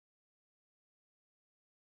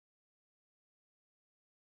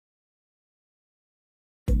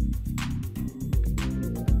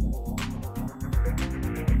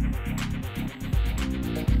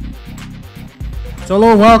So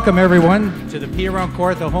hello, welcome everyone to the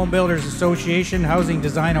Kawartha Home Builders Association Housing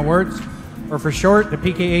Design Awards, or for short, the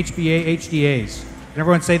PKHBA HDAs. Can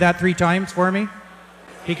everyone say that 3 times for me?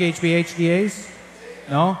 PKHBA HDAs?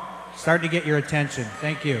 No? Starting to get your attention.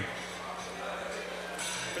 Thank you.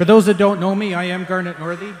 For those that don't know me, I am Garnet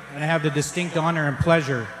Northey, and I have the distinct honor and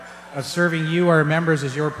pleasure of serving you, our members,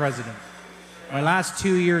 as your president. My last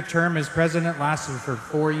 2-year term as president lasted for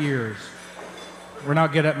 4 years. We're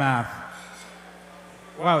not good at math.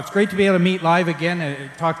 Wow, it's great to be able to meet live again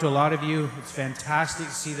and talk to a lot of you. It's fantastic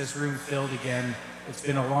to see this room filled again. It's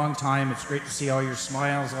been a long time. It's great to see all your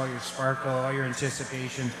smiles, all your sparkle, all your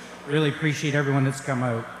anticipation. Really appreciate everyone that's come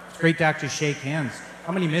out. It's great to actually shake hands.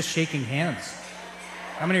 How many miss shaking hands?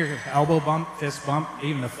 How many are elbow bump, fist bump,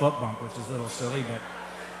 even the foot bump, which is a little silly, but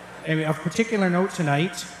anyway, of particular note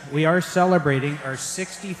tonight, we are celebrating our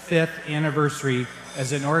 65th anniversary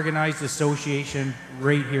as an organized association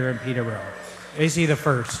right here in Peterborough. AC the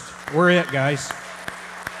first. We're it, guys.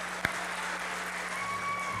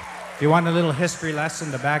 If you want a little history lesson,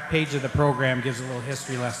 the back page of the program gives a little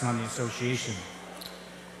history lesson on the association.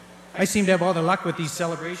 I seem to have all the luck with these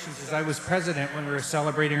celebrations as I was president when we were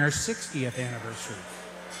celebrating our 60th anniversary.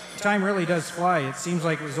 Time really does fly. It seems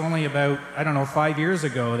like it was only about, 5 years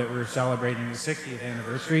ago that we were celebrating the 60th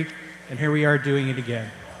anniversary, and here we are doing it again.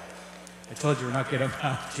 I told you we're not good at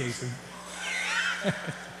math, Jason.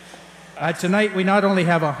 Tonight, we not only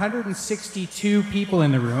have 162 people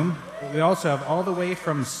in the room, but we also have all the way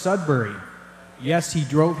from Sudbury. Yes, he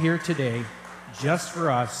drove here today, just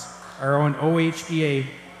for us, our own OHBA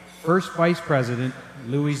First Vice President,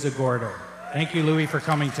 Louis Zagordo. Thank you, Louis, for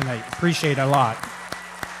coming tonight. Appreciate it a lot.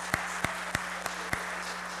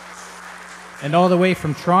 And all the way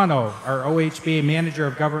from Toronto, our OHBA Manager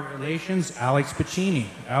of Government Relations, Alex Pacini.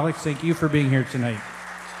 Alex, thank you for being here tonight.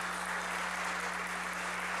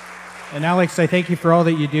 And Alex, I thank you for all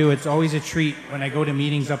that you do. It's always a treat when I go to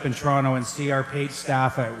meetings up in Toronto and see our paid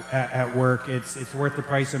staff at work. It's worth the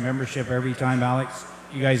price of membership every time, Alex.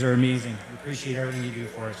 You guys are amazing. We appreciate everything you do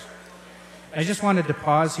for us. I just wanted to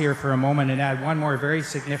pause here for a moment and add one more very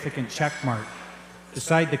significant check mark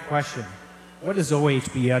beside the question. What has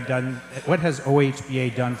OHBA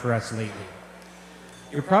done for us lately?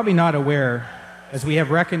 You're probably not aware, as we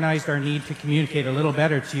have recognized our need to communicate a little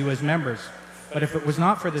better to you as members. But if it was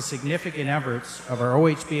not for the significant efforts of our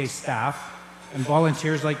OHBA staff and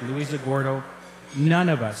volunteers like Louis Zagordo, none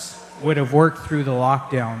of us would have worked through the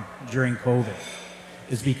lockdown during COVID.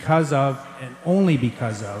 It's because of, and only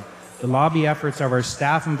because of, the lobby efforts of our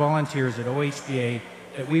staff and volunteers at OHBA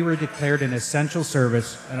that we were declared an essential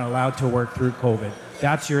service and allowed to work through COVID.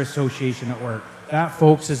 That's your association at work. That,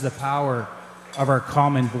 folks, is the power of our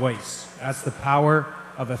common voice. That's the power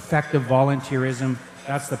of effective volunteerism.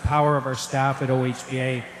 That's the power of our staff at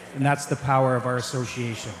OHBA, and that's the power of our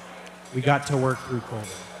association. We got to work through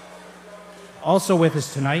COVID. Also with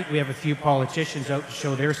us tonight, we have a few politicians out to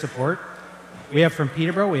show their support. We have from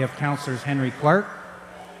Peterborough, we have Councillors Henry Clark,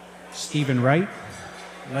 Stephen Wright,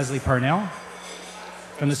 Leslie Parnell.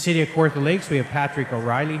 From the City of Kawartha Lakes, we have Patrick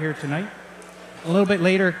O'Reilly here tonight. A little bit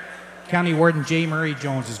later, County Warden J. Murray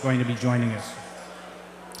Jones is going to be joining us.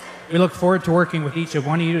 We look forward to working with each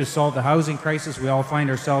one of you to solve the housing crisis we all find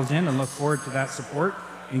ourselves in, and look forward to that support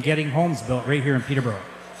in getting homes built right here in Peterborough.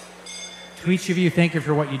 To each of you, thank you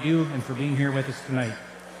for what you do and for being here with us tonight.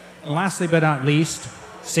 And lastly but not least,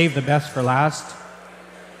 save the best for last.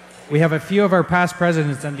 We have a few of our past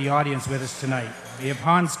presidents in the audience with us tonight. We have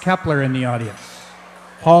Hans Kepler in the audience,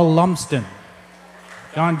 Paul Lumsden,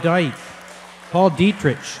 Don Dyke, Paul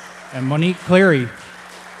Dietrich, and Monique Cleary.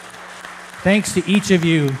 Thanks to each of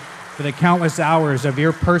you for the countless hours of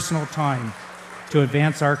your personal time to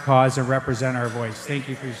advance our cause and represent our voice. Thank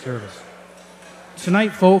you for your service.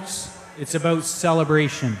 Tonight, folks, it's about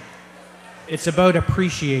celebration. It's about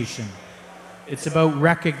appreciation. It's about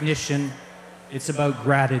recognition. It's about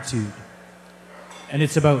gratitude. And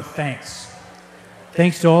it's about thanks.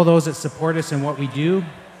 Thanks to all those that support us in what we do,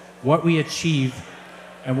 what we achieve,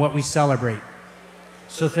 and what we celebrate.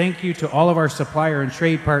 So thank you to all of our supplier and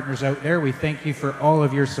trade partners out there. We thank you for all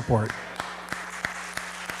of your support.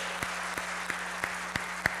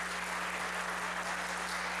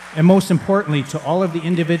 And most importantly, to all of the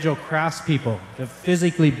individual craftspeople that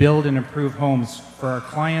physically build and improve homes for our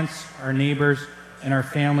clients, our neighbors, and our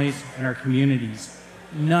families and our communities.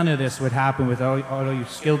 None of this would happen without all of you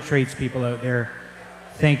skilled tradespeople out there.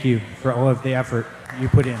 Thank you for all of the effort you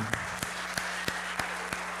put in.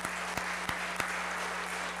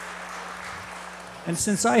 And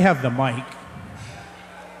since I have the mic,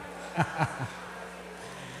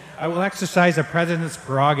 I will exercise a president's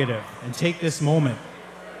prerogative and take this moment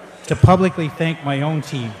to publicly thank my own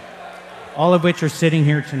team, all of which are sitting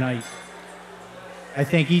here tonight. I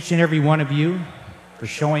thank each and every one of you for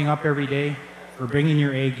showing up every day, for bringing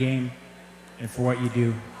your A game, and for what you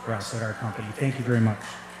do for us at our company. Thank you very much.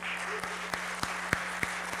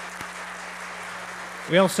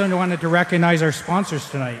 We also wanted to recognize our sponsors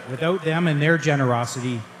tonight. Without them and their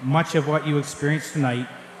generosity, much of what you experienced tonight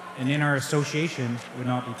and in our association would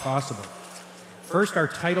not be possible. First, our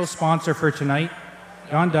title sponsor for tonight,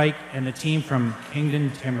 Don Dyke and the team from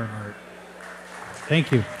Kingdon Timber Mart.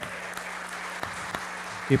 Thank you.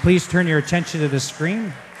 If you please turn your attention to the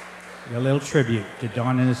screen, a little tribute to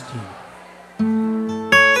Don and his team.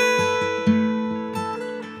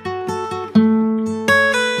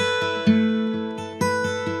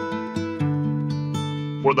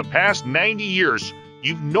 For the past 90 years,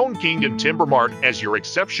 you've known Kingdon Timber Mart as your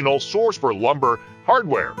exceptional source for lumber,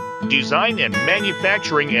 hardware, design, and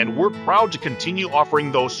manufacturing, and we're proud to continue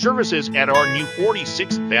offering those services at our new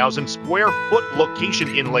 46,000 square foot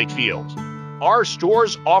location in Lakefield. Our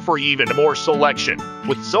stores offer even more selection,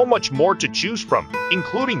 with so much more to choose from,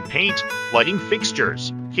 including paint, lighting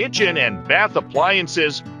fixtures, kitchen and bath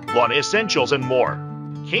appliances, lawn essentials, and more.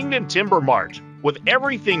 Kingdon Timber Mart, with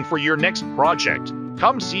everything for your next project.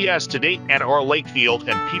 Come see us today at our Lakefield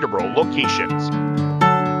and Peterborough locations.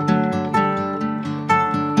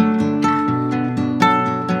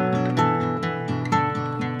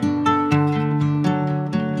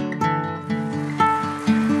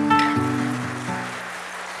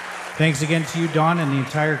 Thanks again to you, Don, and the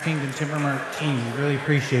entire Kingdon Timber Mart team. We really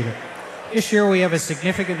appreciate it. This year we have a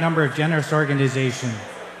significant number of generous organizations,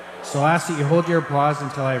 so I'll ask that you hold your applause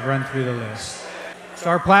until I've run through the list. So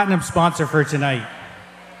our platinum sponsor for tonight,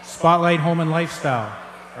 Spotlight Home and Lifestyle.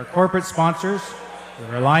 Our corporate sponsors, the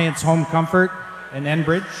Reliance Home Comfort and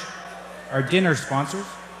Enbridge. Our dinner sponsors,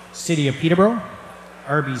 City of Peterborough,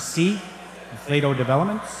 RBC, and Flato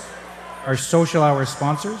Developments. Our social hour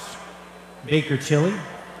sponsors, Baker Tilly,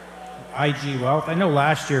 IG Wealth. I know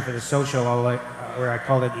last year for the social, where I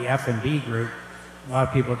called it the F&B group, a lot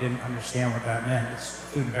of people didn't understand what that meant. It's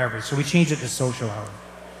food and beverage, so we changed it to social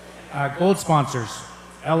hour. Gold sponsors,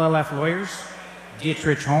 LLF Lawyers,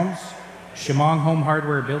 Dietrich Homes, Chemong Home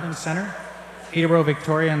Hardware Building Center, Peterborough,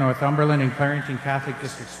 Victoria, Northumberland, and Clarington Catholic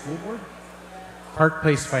District School Board, Park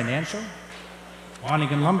Place Financial,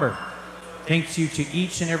 Lonigan Lumber. Thanks you to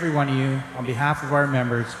each and every one of you on behalf of our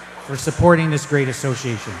members for supporting this great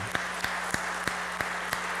association.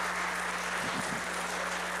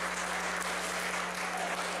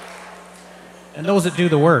 And those that do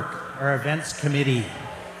the work, our events committee.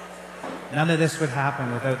 None of this would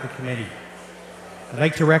happen without the committee. I'd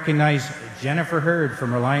like to recognize Jennifer Hurd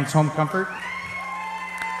from Reliance Home Comfort,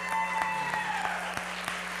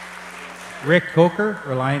 Rick Coker,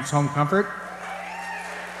 Reliance Home Comfort,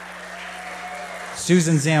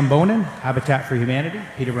 Susan Zambonin, Habitat for Humanity,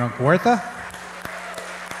 Peterborough and Kawartha,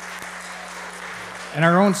 and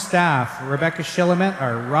our own staff, Rebecca Shillament,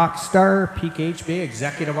 our rock star PKHBA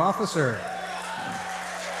Executive Officer,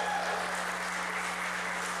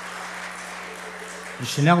 and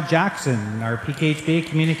Chanel Jackson, our PKHBA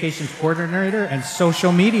Communications Coordinator and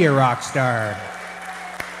social media rock star.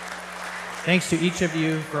 Thanks to each of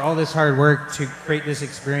you for all this hard work to create this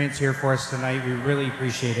experience here for us tonight. We really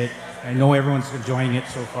appreciate it. I know everyone's enjoying it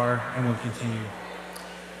so far and will continue.